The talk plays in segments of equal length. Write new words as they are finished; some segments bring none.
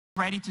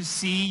Ready to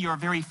see your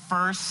very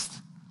first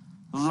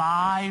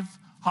live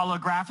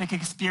holographic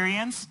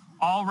experience,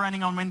 all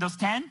running on Windows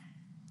 10?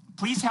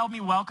 Please help me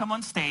welcome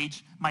on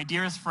stage my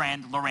dearest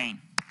friend, Lorraine.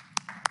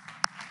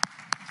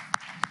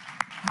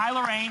 Hi,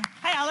 Lorraine.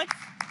 Hi, Alex.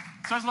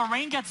 So as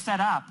Lorraine gets set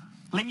up,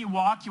 let me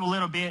walk you a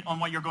little bit on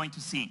what you're going to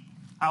see.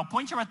 I'll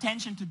point your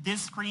attention to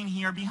this screen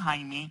here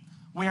behind me,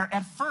 where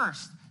at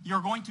first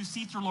you're going to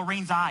see through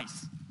Lorraine's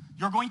eyes.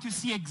 You're going to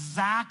see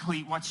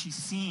exactly what she's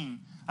seeing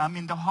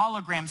in the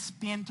hologram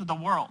spin to the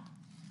world.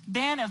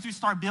 Then as we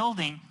start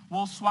building,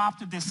 we'll swap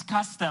to this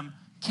custom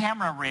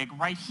camera rig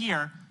right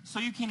here so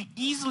you can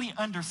easily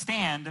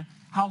understand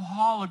how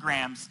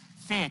holograms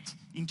fit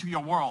into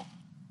your world.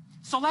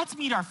 So let's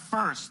meet our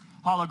first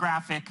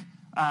holographic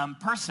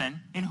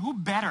person, and who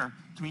better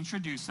to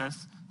introduce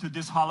us to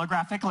this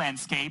holographic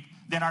landscape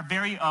than our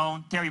very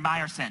own Terry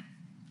Meyerson.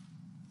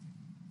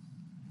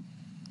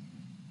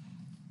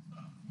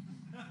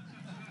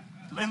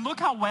 And look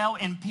how well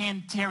in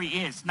pin Terry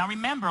is. Now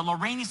remember,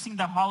 Lorraine is seeing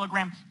the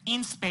hologram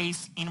in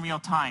space in real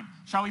time.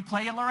 Shall we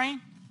play it, Lorraine?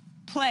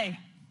 Play.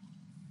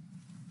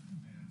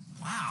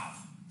 Wow.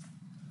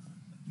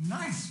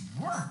 Nice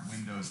work,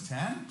 Windows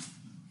 10.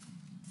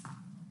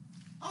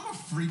 I'm a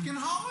freaking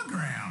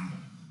hologram.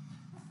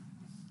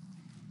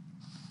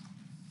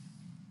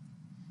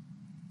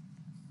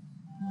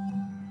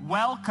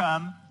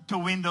 Welcome to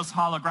Windows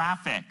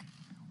Holographic.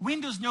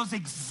 Windows knows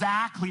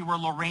exactly where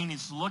Lorraine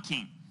is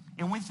looking.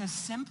 And with a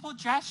simple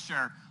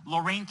gesture,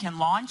 Lorraine can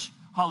launch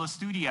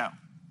HoloStudio.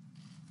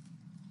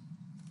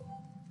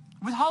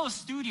 With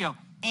HoloStudio,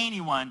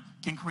 anyone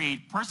can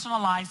create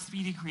personalized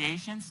 3D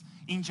creations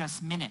in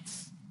just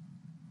minutes.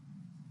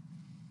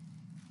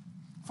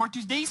 For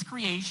today's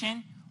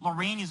creation,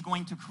 Lorraine is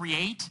going to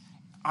create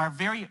our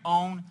very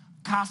own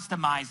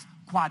customized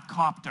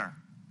quadcopter.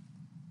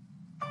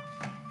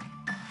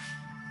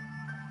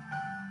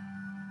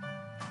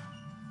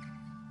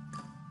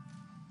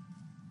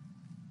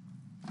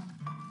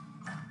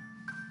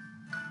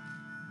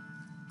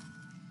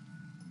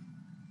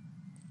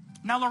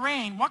 Now,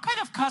 Lorraine, what kind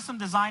of custom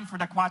design for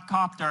the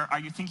quadcopter are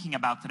you thinking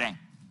about today?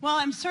 Well,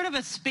 I'm sort of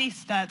a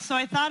space nut, so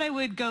I thought I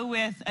would go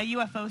with a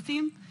UFO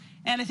theme.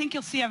 And I think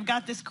you'll see I've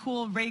got this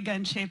cool ray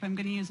gun shape I'm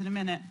going to use in a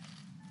minute.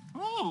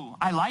 Ooh,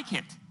 I like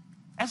it.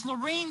 As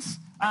Lorraine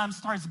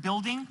starts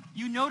building,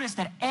 you notice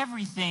that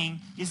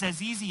everything is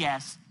as easy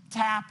as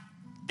tap,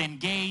 then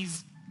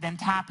gaze, then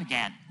tap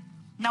again.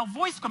 Now,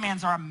 voice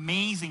commands are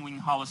amazing in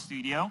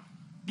HoloStudio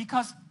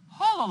because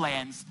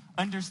HoloLens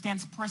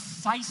understands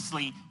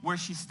precisely where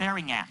she's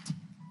staring at.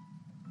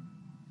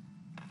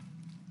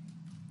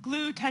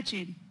 Glue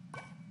touching.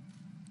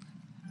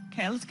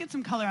 Okay, let's get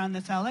some color on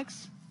this,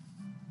 Alex.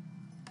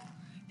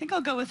 I think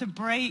I'll go with a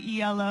bright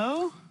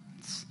yellow.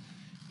 Let's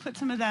put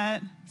some of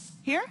that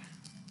here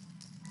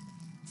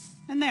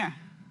and there.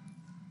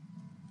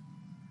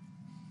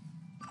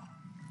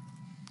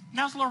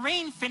 Now, as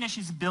Lorraine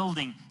finishes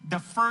building the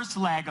first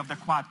leg of the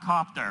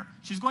quadcopter,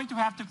 she's going to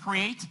have to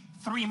create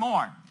 3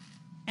 more.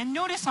 And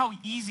notice how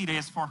easy it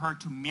is for her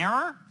to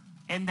mirror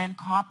and then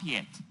copy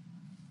it.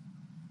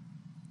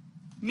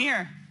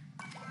 Mirror.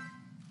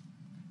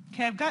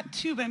 Okay, I've got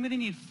 2, but I'm going to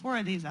need 4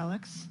 of these,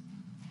 Alex.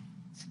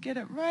 Let's get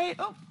it right.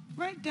 Oh,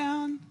 right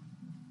down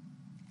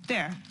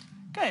there.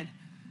 Good.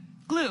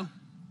 Glue.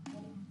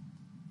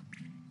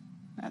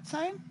 That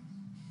side.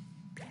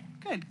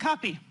 Good.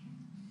 Copy.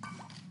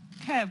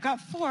 Okay, I've got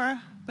 4,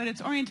 but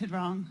it's oriented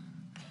wrong.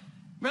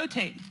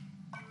 Rotate.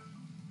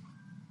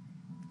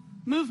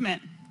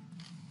 Movement.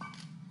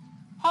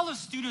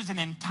 HoloStudio is an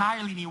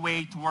entirely new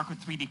way to work with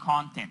 3D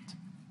content.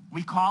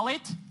 We call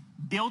it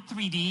Build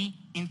 3D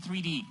in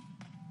 3D.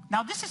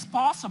 Now, this is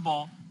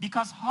possible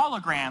because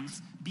holograms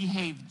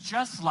behave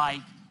just like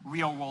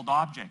real-world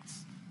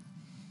objects.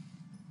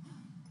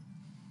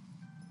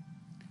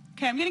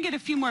 Okay, I'm going to get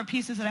a few more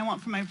pieces that I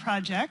want for my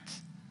project.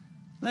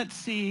 Let's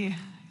see.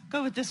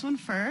 Go with this one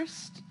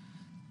first.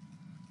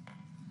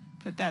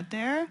 Put that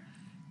there.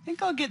 I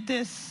think I'll get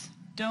this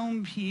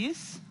dome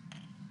piece.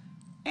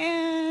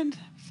 And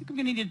I think I'm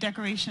going to need a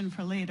decoration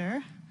for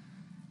later.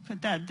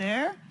 Put that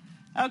there.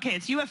 Okay,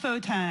 it's UFO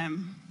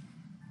time.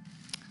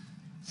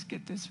 Let's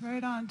get this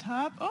right on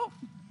top. Oh,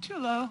 too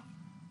low.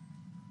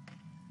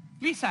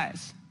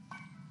 Resize.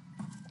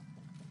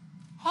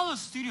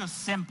 HoloStudio is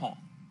simple,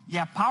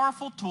 yet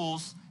powerful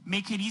tools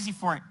make it easy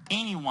for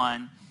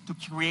anyone to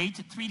create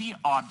 3D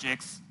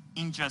objects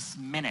in just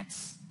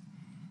minutes.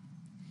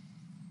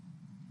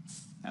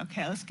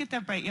 Okay, let's get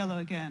that bright yellow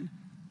again.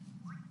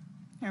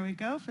 There we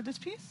go for this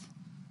piece.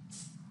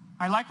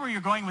 I like where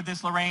you're going with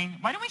this, Lorraine.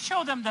 Why don't we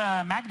show them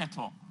the magnet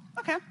tool?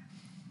 Okay.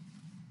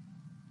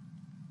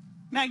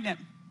 Magnet.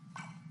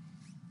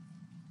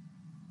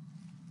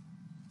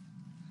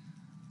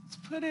 Let's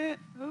put it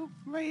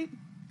right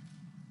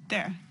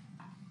there.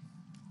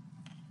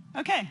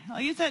 Okay,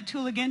 I'll use that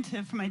tool again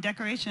for my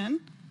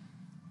decoration.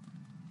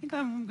 I think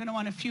I'm going to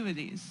want a few of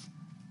these.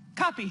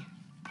 Copy.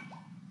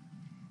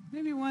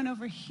 Maybe one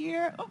over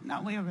here. Oh,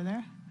 not way over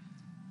there.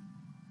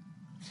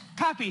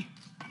 Copy.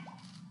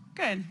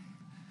 Good.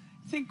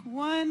 I think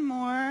one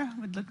more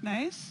would look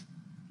nice.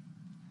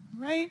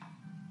 Right?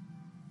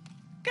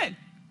 Good.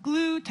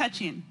 Glue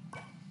touching.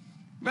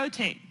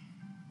 Rotate.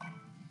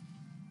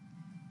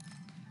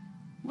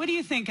 What do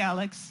you think,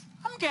 Alex?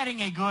 I'm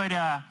getting a good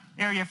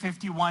Area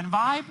 51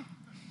 vibe.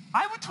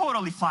 I would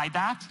totally fly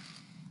that.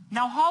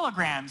 Now,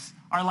 holograms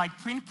are like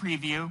print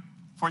preview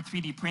for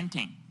 3D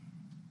printing.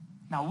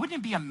 Now, wouldn't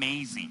it be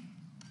amazing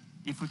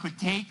if we could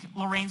take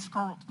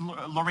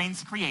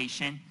Lorraine's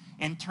creation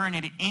and turn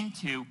it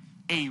into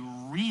a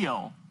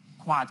real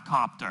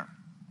quadcopter?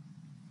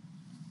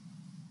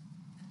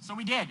 So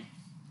we did.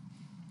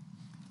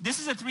 This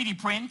is a 3D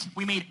print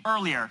we made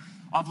earlier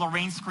of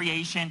Lorraine's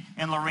creation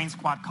and Lorraine's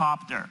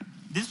quadcopter.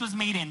 This was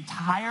made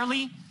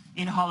entirely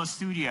in Holo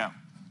Studio.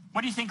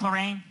 What do you think,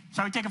 Lorraine?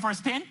 Shall we take it for a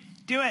spin?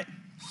 Do it.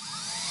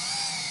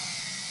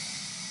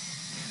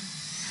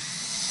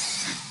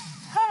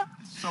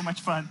 So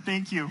much fun.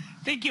 Thank you.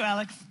 Thank you,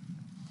 Alex.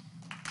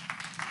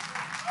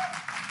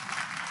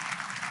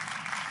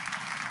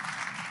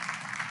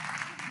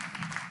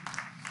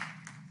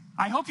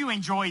 I hope you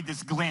enjoyed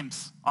this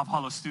glimpse of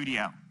Holo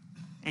Studio,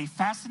 a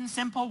fast and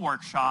simple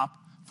workshop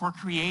for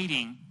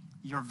creating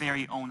your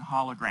very own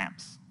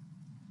holograms.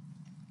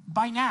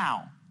 By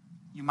now,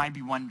 you might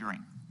be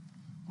wondering,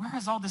 where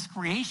has all this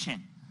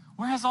creation,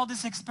 where has all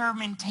this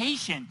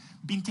experimentation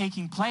been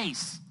taking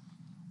place?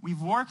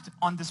 We've worked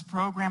on this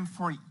program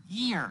for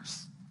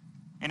years.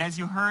 And as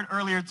you heard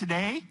earlier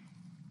today,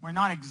 we're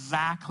not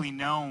exactly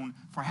known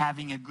for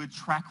having a good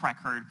track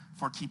record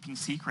for keeping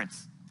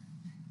secrets.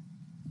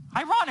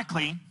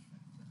 Ironically,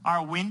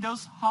 our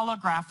Windows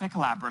holographic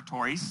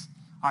laboratories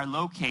are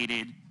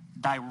located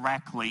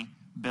directly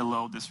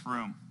below this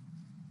room.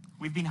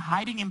 We've been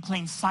hiding in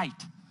plain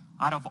sight,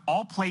 out of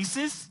all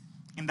places,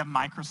 in the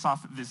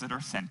Microsoft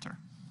Visitor Center.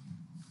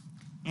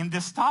 In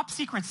this top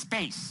secret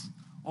space,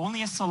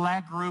 only a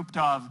select group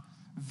of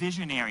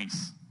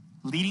visionaries,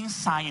 leading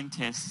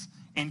scientists,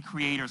 and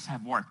creators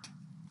have worked.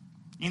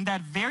 In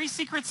that very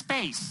secret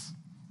space,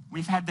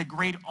 we've had the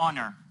great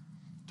honor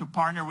to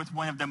partner with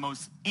one of the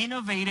most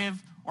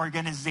innovative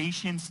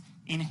organizations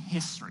in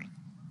history.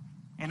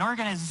 An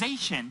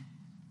organization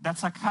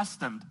that's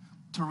accustomed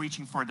to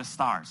reaching for the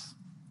stars.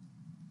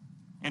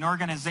 An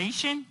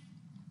organization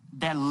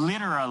that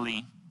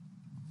literally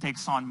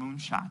takes on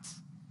moonshots.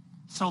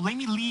 So let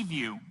me leave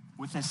you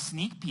with a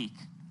sneak peek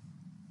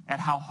at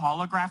how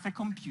holographic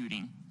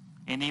computing,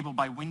 enabled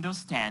by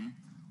Windows 10,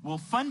 will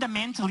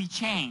fundamentally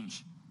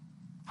change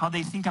how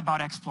they think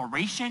about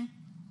exploration,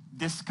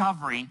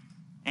 discovery,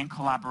 and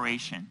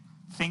collaboration.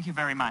 Thank you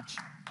very much.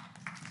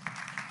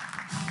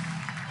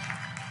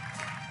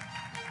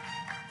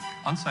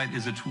 OnSite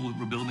is a tool that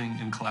we're building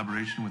in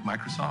collaboration with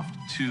Microsoft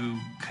to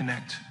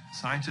connect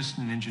scientists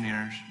and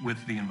engineers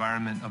with the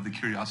environment of the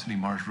Curiosity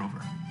Mars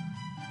rover.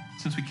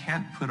 Since we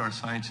can't put our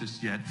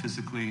scientists yet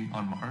physically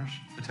on Mars,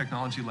 a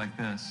technology like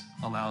this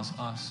allows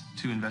us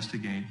to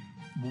investigate,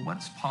 well,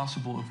 what's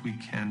possible if we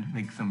can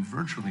make them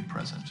virtually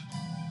present?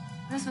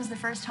 This was the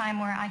first time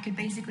where I could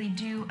basically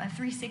do a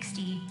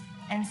 360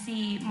 and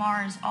see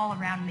Mars all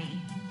around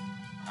me.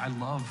 I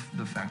love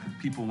the fact that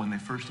people, when they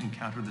first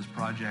encounter this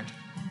project,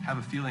 have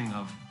a feeling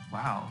of,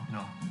 wow,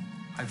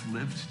 I've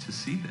lived to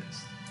see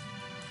this.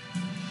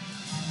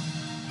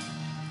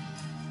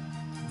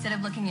 Instead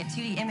of looking at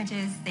 2D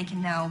images, they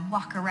can now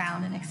walk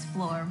around and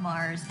explore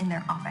Mars in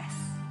their office.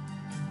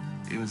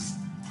 It was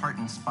part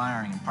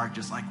inspiring and part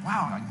just like,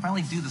 wow, I can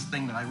finally do this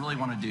thing that I really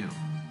want to do.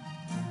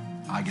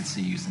 I could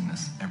see using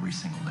this every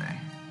single day.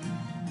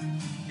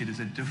 It is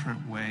a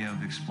different way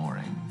of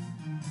exploring.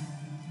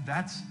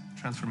 That's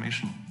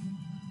transformational.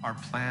 Our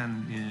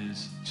plan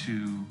is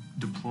to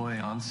deploy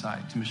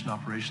OnSite to mission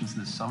operations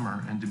this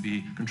summer and to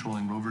be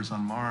controlling rovers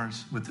on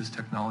Mars with this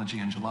technology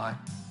in July.